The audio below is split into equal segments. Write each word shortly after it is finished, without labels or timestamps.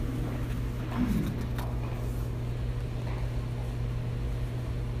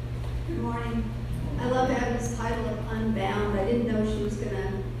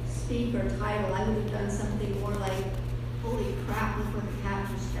particular title, I would have done something more like, "Holy crap, look what the cat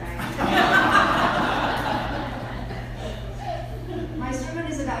just dragged." My sermon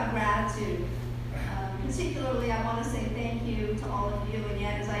is about gratitude. Particularly, I want to say thank you to all of you, and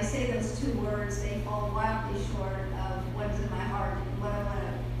yet as I say those two words, they fall wildly short of what is in my heart and what I want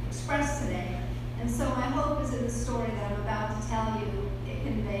to express today. And so my hope is in the story that I'm about to tell you, it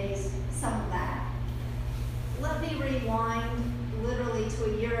conveys some of that. Let me rewind literally to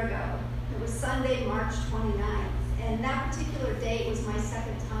a year ago. It was Sunday, March 29th, and that particular date was my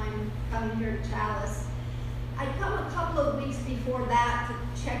second time coming here to Chalice. I'd come a couple of weeks before that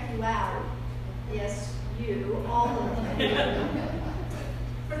to check you out. Yes, you, all of you.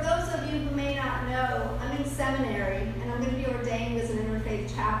 For those of you who may not know, I'm in seminary, and I'm going to be ordained as an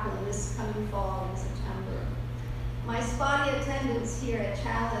interfaith chaplain this coming fall in September. My spotty attendance here at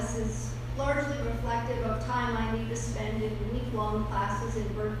Chalice is largely reflective of time I need to spend in week-long classes in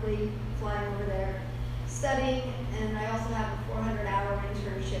Berkeley, flying over there, studying, and I also have a 400-hour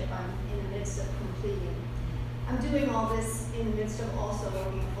internship I'm in the midst of completing. I'm doing all this in the midst of also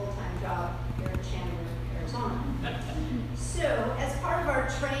working a full-time job here in Chandler, Arizona. So, as part of our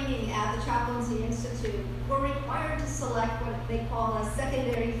training at the Chaplaincy Institute, we're required to select what they call a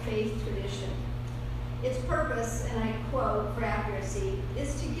secondary faith tradition. Its purpose, and I quote for accuracy,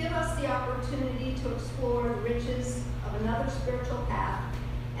 is to give us the opportunity to explore the riches of another spiritual path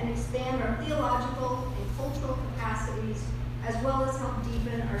and expand our theological and cultural capacities, as well as help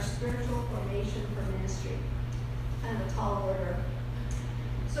deepen our spiritual formation for ministry. Kind of a tall order.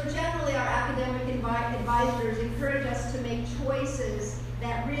 So generally, our academic advisors encourage us to make choices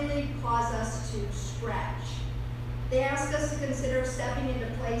that really cause us to stretch. They ask us to consider stepping into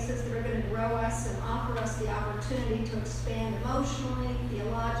places that are going to grow us and offer us the opportunity to expand emotionally,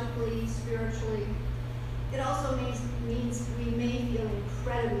 theologically, spiritually. It also means we may feel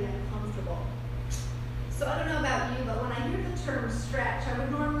incredibly uncomfortable. So I don't know about you, but when I hear the term stretch, I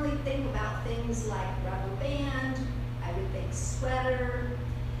would normally think about things like rubber band, I would think sweater,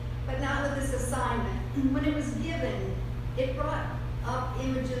 but not with this assignment. When it was given, it brought up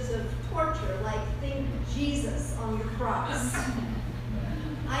images of torture, like think Jesus on the cross.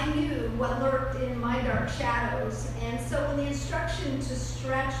 I knew what lurked in my dark shadows, and so when the instruction to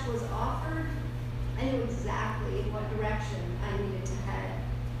stretch was offered, I knew exactly what direction I needed to head.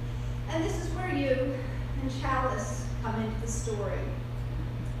 And this is where you and Chalice come into the story.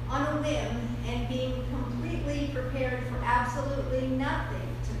 On a whim, and being completely prepared for absolutely nothing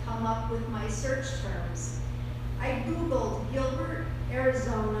to come up with my search terms, I Googled Gilbert,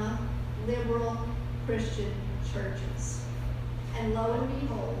 Arizona, liberal Christian churches. And lo and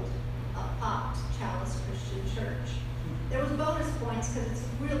behold, up popped Chalice Christian Church. There was bonus points because it's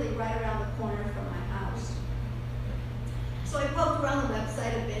really right around the corner from my house. So I poked around the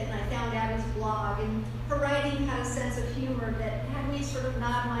website a bit and I found Abby's blog, and her writing had a sense of humor that had me sort of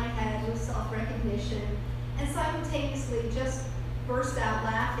nod my head with self-recognition and simultaneously just burst out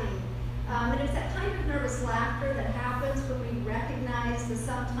laughing. And it's that kind of nervous laughter that happens when we recognize the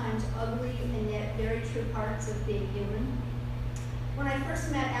sometimes ugly and yet very true parts of being human. When I first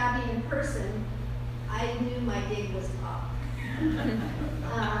met Abby in person, I knew my gig was up.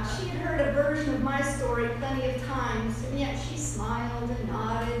 She had heard a version of my story plenty of times, and yet she smiled and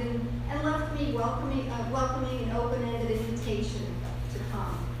nodded and left me welcoming and open-ended invitation to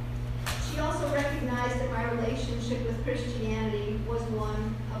come. She also recognized that my relationship with Christianity was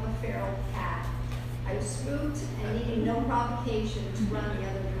one of a feral cat. I was spooked and needing no provocation to run the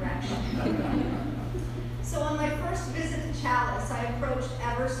other direction. So on my first visit to Chalice, I approached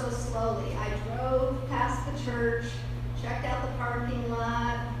ever so slowly. I drove past the church, checked out the parking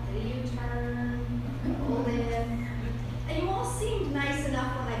lot, did a U-turn, pulled in. And you all seemed nice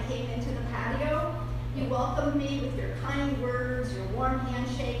enough when I came into the patio. You welcomed me with your kind words, your warm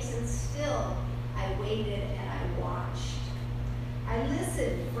handshakes, and still I waited and I watched. I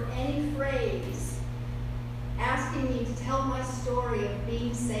listened for any phrase asking me to tell my story of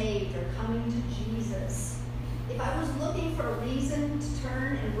being saved or coming to Jesus. If I was looking for a reason to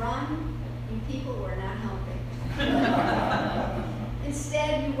turn and run, you people were not helping.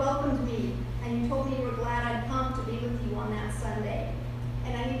 Instead, you welcomed me, and you told me you were glad I'd come to be with you on that Sunday.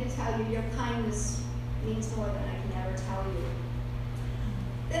 And I need to tell you, your kindness means more than I can ever tell you.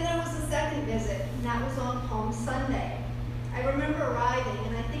 Then there was a second visit, and that was on Palm Sunday. I remember arriving,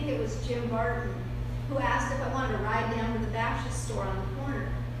 and I think it was Jim Barton, who asked if I wanted to ride down to the Baptist store on the corner.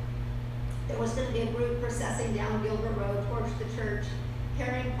 There was going to be a group processing down Gilbert Road towards the church,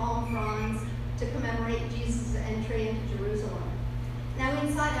 carrying palm fronds to commemorate Jesus' entry into Jerusalem. Now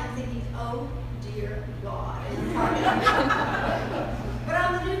inside I'm thinking, oh dear God. But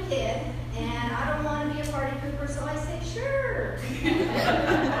I'm the new kid, and I don't want to be a party pooper, so I say, sure.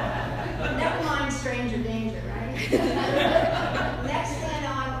 Never mind stranger danger, right? Next thing I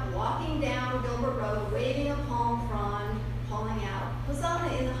know, I'm walking down Gilbert Road, waving a palm frond, calling out,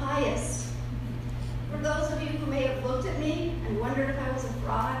 Hosanna in the highest. For those of you who may have looked at me and wondered if I was a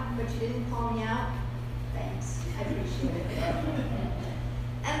fraud, but you didn't call me out, thanks. I appreciate it.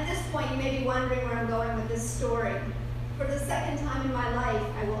 And at this point, you may be wondering where I'm going with this story. For the second time in my life,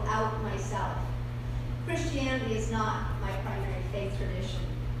 I will out myself. Christianity is not my primary faith tradition.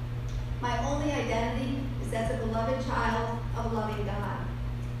 My only identity is as a beloved child of a loving God.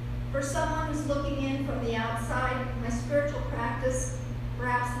 For someone who's looking in from the outside, my spiritual practice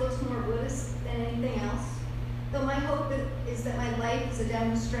perhaps looks more Buddhist than anything else, though my hope is that my life is a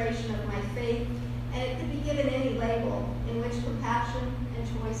demonstration of my faith, and it could be given any label in which compassion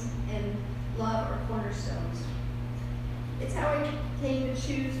and choice and love are cornerstones. It's how I came to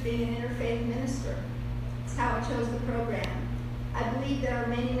choose being an interfaith minister. It's how I chose the program. I believe there are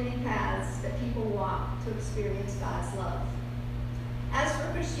many, many paths that people walk to experience God's love. As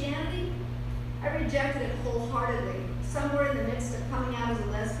for Christianity, I rejected it wholeheartedly, somewhere in the midst of coming out as a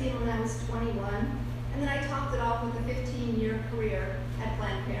lesbian when I was 21, and then I topped it off with a 15-year career at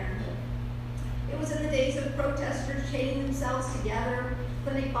Planned Parenthood. It was in the days of protesters chaining themselves together,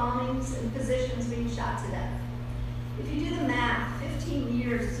 clinic bombings, and physicians being shot to death. If you do the math, 15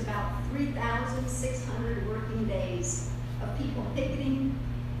 years is about 3,600 working days of people picketing,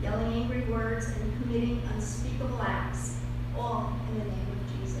 yelling angry words, and committing unspeakable acts, all in the name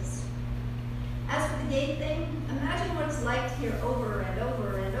of Jesus. As for the gay thing, imagine what it's like to hear over and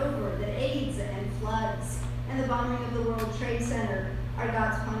over and over that AIDS and floods and the bombing of the World Trade Center are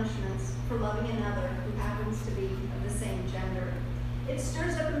God's punishments for loving another who happens to be of the same gender. It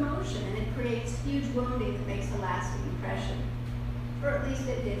stirs up emotion, and it creates huge wounding that makes a lasting impression. Or at least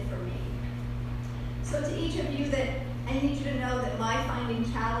it did for me. So to each of you, that I need you to know that my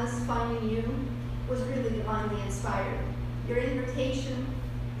finding Chalice, finding you, was really divinely inspired. Your invitation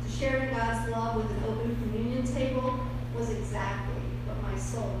to sharing God's love with an open communion table was exactly what my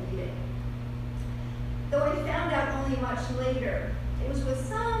soul needed. Though I found out only much later, it was with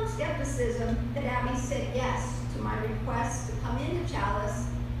some skepticism that Abby said yes to my request to come into Chalice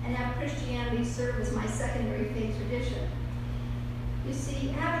and have Christianity serve as my secondary faith tradition. You see,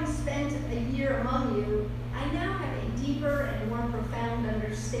 having spent a year among you, I now have a deeper and more profound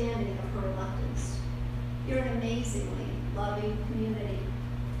understanding of her reluctance. You're an amazingly loving community.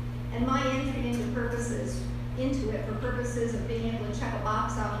 And my entry into it for purposes of being able to check a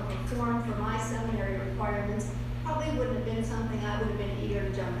box off of a form for my seminary requirements probably wouldn't have been something I would have been eager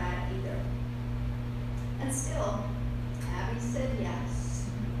to jump at either. And still, Abby said yes.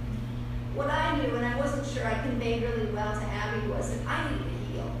 What I knew, and I wasn't sure I conveyed really well to Abby, was that I needed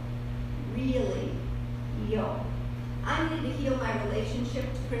to heal. Really heal. I needed to heal my relationship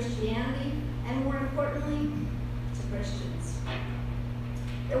to Christianity, and more importantly, to Christians.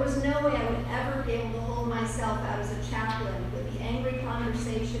 There was no way I would ever be able to hold myself out as a chaplain with the angry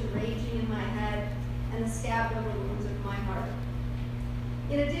conversation raging in my head and the scabbed over wounds of my heart.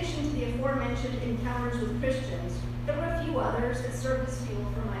 In addition to the aforementioned encounters with Christians, there were a few others that served as fuel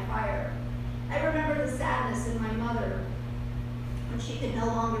for my fire. I remember the sadness in my mother when she could no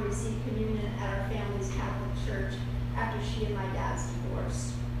longer receive communion at our family's Catholic church after she and my dad's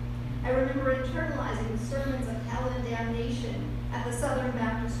divorce. I remember internalizing the sermons of hell and damnation at the Southern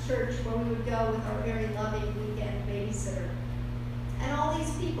Baptist Church where we would go with our very loving weekend babysitter. And all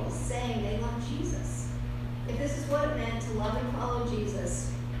these people saying they love Jesus. If this is what it meant to love and follow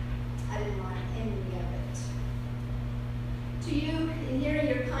Jesus, I didn't want any of it. To you, in hearing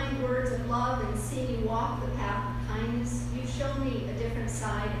your kind words of love and seeing you walk the path of kindness, you've shown me a different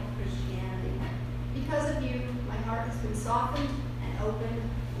side of Christianity. Because of you, my heart has been softened and opened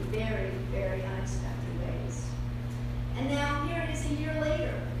in very, very unexpected ways. And now here it is a year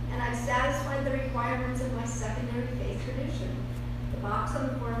later, and I've satisfied the requirements of my secondary faith tradition. The box on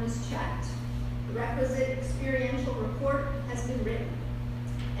the form is checked. The requisite experiential report has been written.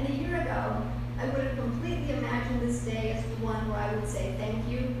 And a year ago, I would have completely imagined this day as the one where I would say thank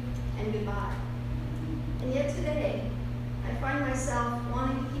you and goodbye. And yet today, I find myself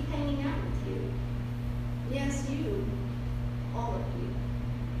wanting to keep hanging out with you. Yes, you, all of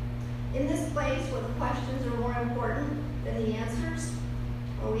you. In this place where the questions are more important than the answers,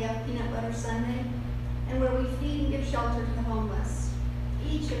 where we have peanut butter sundae, and where we feed and give shelter to the homeless.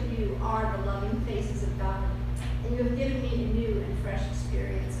 Each of you are the loving faces of God, and you have given me a new and fresh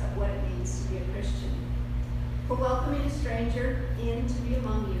experience of what it means to be a Christian. For welcoming a stranger in to be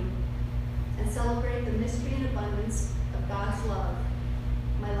among you, and celebrate the mystery and abundance